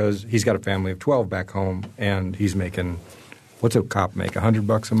because he's got a family of 12 back home and he's making – what's a cop make,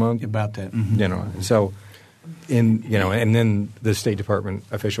 $100 a month? About that. You know, so and then the State Department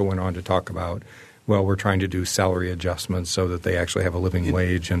official went on to talk about, well, we're trying to do salary adjustments so that they actually have a living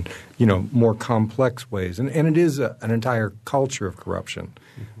wage and, you know, more complex ways. And it is an entire culture of corruption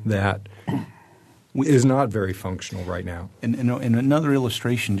that is not very functional right now. And another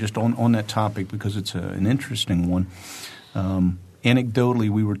illustration just on that topic, because it's an interesting one. Anecdotally,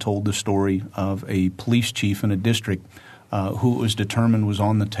 we were told the story of a police chief in a district who it was determined was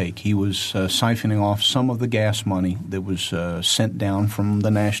on the take. He was siphoning off some of the gas money that was sent down from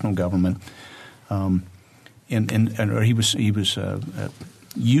the national government. Or he was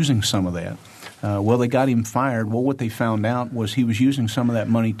using some of that. Well, they got him fired. Well, what they found out was he was using some of that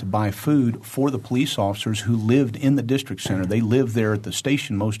money to buy food for the police officers who lived in the district center. They lived there at the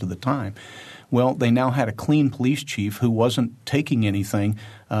station most of the time. Well, they now had a clean police chief who wasn't taking anything,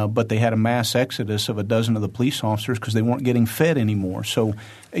 but they had a mass exodus of a dozen of the police officers because they weren't getting fed anymore. So,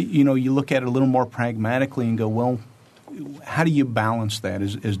 you know, you look at it a little more pragmatically and go, well, how do you balance that?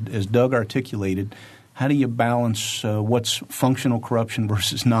 As Doug articulated, how do you balance what's functional corruption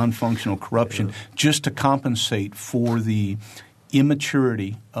versus non-functional corruption just to compensate for the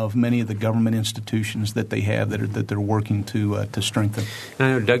immaturity of many of the government institutions that they have that they're working to strengthen? And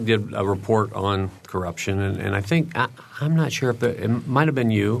I know Doug did a report on corruption, and I think I'm not sure if it might have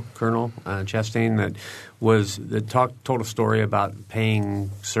been you, Colonel Chastain, that told a story about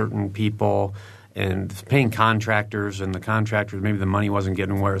paying certain people and paying contractors, and the contractors, maybe the money wasn't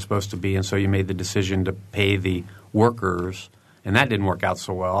getting where it was supposed to be, and so you made the decision to pay the workers, and that didn't work out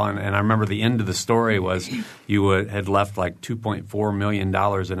so well. And I remember the end of the story was you had left like $2.4 million in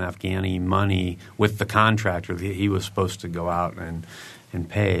Afghani money with the contractor that he was supposed to go out and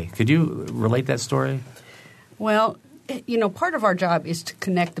pay. Could you relate that story? Well, part of our job is to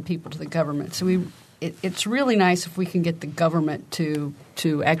connect the people to the government. So it's really nice if we can get the government to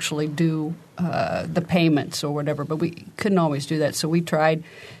actually do the payments or whatever, but we couldn't always do that. So we tried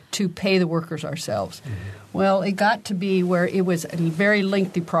to pay the workers ourselves. Mm-hmm. Well, it got to be where it was a very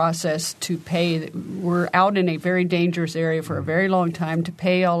lengthy process to pay. We're out in a very dangerous area for a very long time to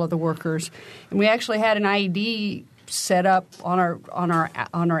pay all of the workers, and we actually had an IED set up on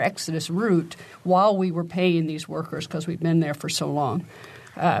our Exodus route while we were paying these workers because we'd been there for so long.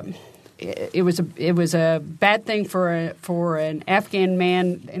 It was a bad thing for an Afghan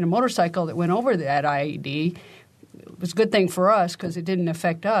man in a motorcycle that went over that IED. It was a good thing for us because it didn't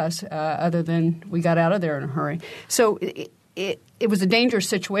affect us other than we got out of there in a hurry. So it was a dangerous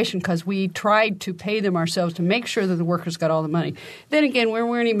situation because we tried to pay them ourselves to make sure that the workers got all the money. Then again, we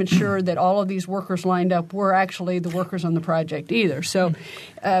weren't even sure that all of these workers lined up were actually the workers on the project either. So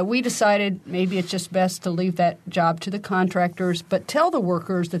we decided maybe it's just best to leave that job to the contractors, but tell the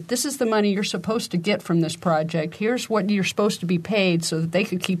workers that this is the money you're supposed to get from this project. Here's what you're supposed to be paid so that they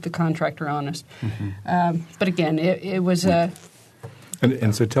could keep the contractor honest. Mm-hmm. But again, it was a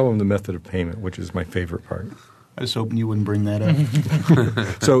And so tell them the method of payment, which is my favorite part. I was hoping you wouldn't bring that up.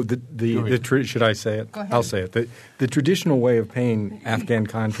 So should I say it? Go ahead. I'll say it. The traditional way of paying Afghan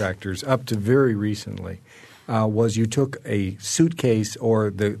contractors up to very recently was you took a suitcase, or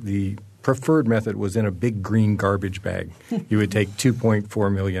the preferred method was in a big green garbage bag. You would take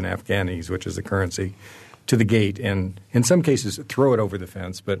 2.4 million Afghanis, which is the currency, to the gate, and in some cases throw it over the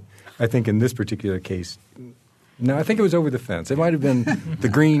fence. But I think in this particular case – no, I think it was over the fence. It might have been the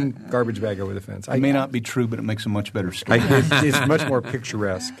green garbage bag over the fence. It may not be true, but it makes a much better story. It's much more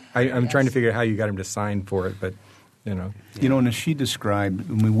picturesque. I'm trying to figure out how you got him to sign for it, but and as she described,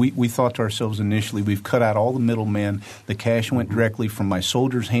 we thought to ourselves initially, we've cut out all the middlemen. The cash went directly from my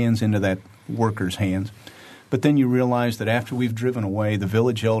soldier's hands into that worker's hands. But then you realize that after we've driven away, the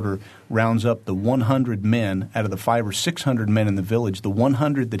village elder rounds up the 100 men out of the 500 or 600 men in the village, the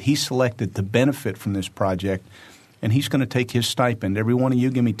 100 that he selected to benefit from this project, and he's going to take his stipend. Every one of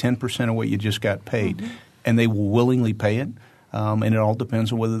you give me 10% of what you just got paid. Mm-hmm. And they will willingly pay it. And it all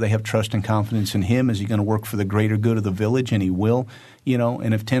depends on whether they have trust and confidence in him. Is he going to work for the greater good of the village? And he will.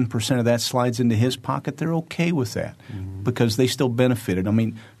 And if 10% of that slides into his pocket, they're okay with that because they still benefited. I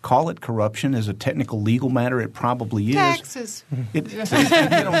mean, call it corruption as a technical legal matter. It probably is. Taxes.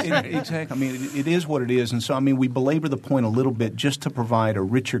 Exactly. I mean, it is what it is. And so, we belabor the point a little bit just to provide a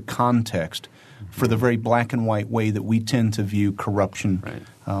richer context for the very black and white way that we tend to view corruption. Right.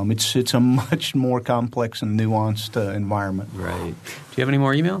 It's a much more complex and nuanced environment. Right. Do you have any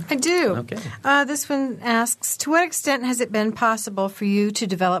more email? I do. Okay. This one asks, to what extent has it been possible for you to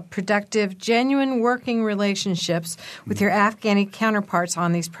develop productive, genuine working relationships with your Afghani counterparts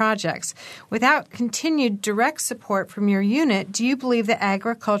on these projects? Without continued direct support from your unit, do you believe that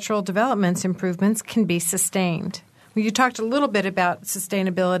agricultural development improvements can be sustained? Well, you talked a little bit about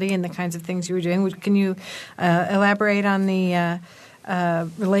sustainability and the kinds of things you were doing. Can you elaborate on the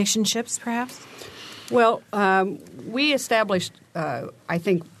relationships, perhaps? Well, we established, I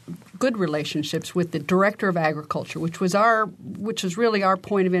think, good relationships with the Director of Agriculture, which was really our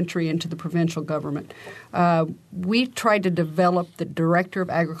point of entry into the provincial government. We tried to develop the Director of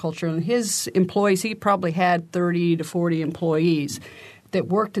Agriculture, and his employees, he probably had 30 to 40 employees that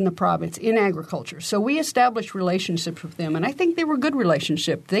worked in the province in agriculture. So we established relationships with them, and I think they were good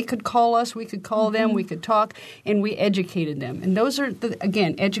relationships. They could call us, we could call them, we could talk, and we educated them. And those are,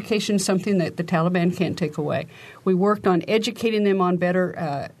 again, education is something that the Taliban can't take away. We worked on educating them on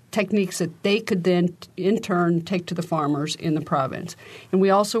better techniques that they could then, in turn, take to the farmers in the province. And we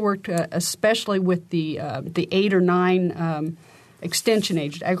also worked especially with the 8 or 9 extension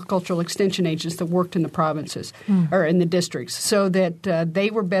agents, agricultural extension agents that worked in the provinces or in the districts, so that they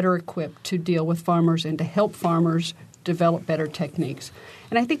were better equipped to deal with farmers and to help farmers develop better techniques.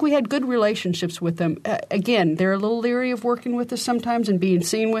 And I think we had good relationships with them. Again, they're a little leery of working with us sometimes and being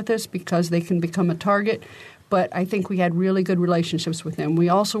seen with us because they can become a target. But I think we had really good relationships with them. We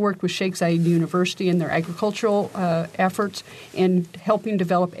also worked with Sheikh Zayed University in their agricultural efforts and helping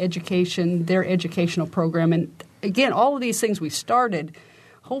develop their educational program. And again, all of these things we started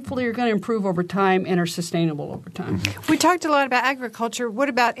hopefully are going to improve over time and are sustainable over time. We talked a lot about agriculture. What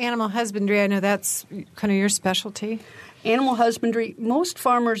about animal husbandry? I know that's kind of your specialty. Animal husbandry, most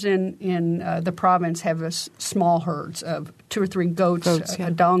farmers in the province have small herds of 2 or 3 goats, a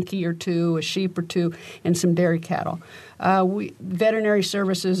donkey or 2, a sheep or 2, and some dairy cattle. Veterinary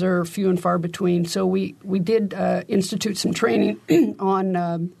services are few and far between, so we did institute some training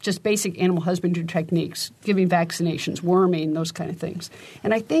on just basic animal husbandry techniques, giving vaccinations, worming, those kind of things.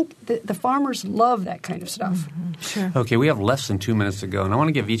 And I think the farmers love that kind of stuff. Mm-hmm. Sure. Okay, we have less than 2 minutes to go, and I want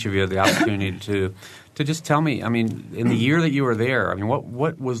to give each of you the opportunity to just tell me, I mean, in the year that you were there, I mean,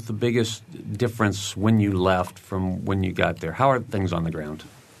 what was the biggest difference when you left from when you got there? How are things on the ground?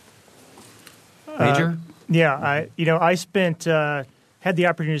 Major? I spent had the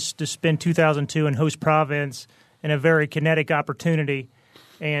opportunity to spend 2002 in host province in a very kinetic opportunity,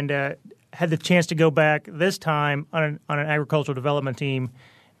 and had the chance to go back this time on an agricultural development team,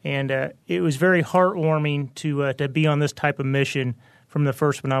 and it was very heartwarming to be on this type of mission from the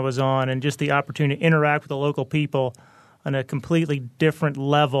first one I was on, and just the opportunity to interact with the local people on a completely different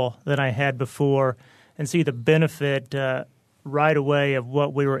level than I had before, and see the benefit right away of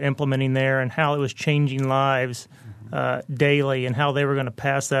what we were implementing there and how it was changing lives daily, and how they were going to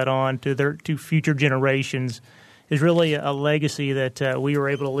pass that on to future generations is really a legacy that we were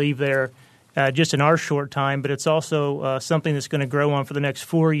able to leave there just in our short time. But it's also something that's going to grow on for the next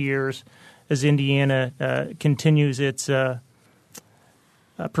 4 years as Indiana continues its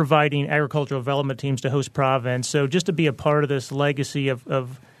providing agricultural development teams to host province. So just to be a part of this legacy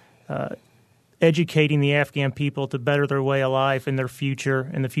of educating the Afghan people to better their way of life and their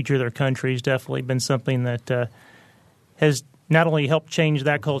future and the future of their country has definitely been something that has not only helped change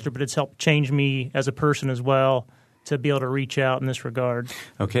that culture, but it's helped change me as a person as well, to be able to reach out in this regard.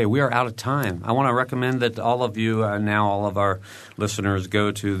 Okay, we are out of time. I want to recommend that all of you all of our listeners,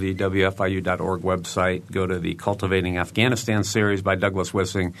 go to the WFIU.org website, go to the Cultivating Afghanistan series by Douglas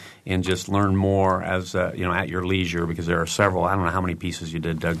Wissing, and just learn more as at your leisure, because there are several. I don't know how many pieces you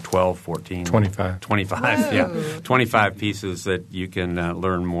did, Doug, 12, 14? 25. 25, yeah. 25 pieces that you can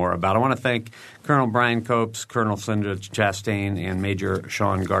learn more about. I want to thank Colonel Brian Copes, Colonel Cinda Chastain, and Major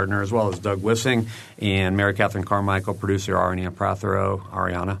Sean Gardner, as well as Doug Wissing and Mary Catherine Carmichael, producer Ariana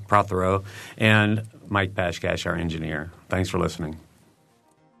Prothero, and Mike Pashkash, our engineer. Thanks for listening.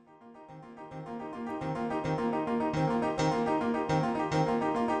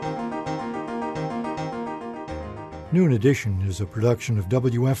 Noon Edition is a production of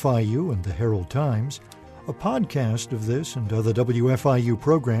WFIU and the Herald Times. A podcast of this and other WFIU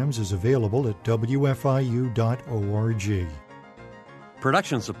programs is available at WFIU.org.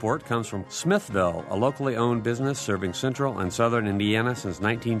 Production support comes from Smithville, a locally owned business serving central and southern Indiana since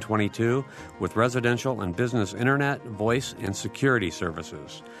 1922 with residential and business internet, voice, and security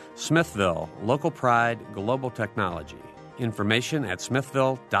services. Smithville, local pride, global technology. Information at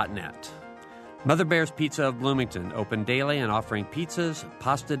smithville.net. Mother Bear's Pizza of Bloomington, open daily and offering pizzas,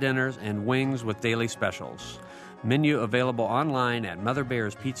 pasta dinners, and wings with daily specials. Menu available online at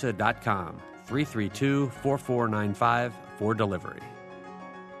motherbearspizza.com, 332-4495 for delivery.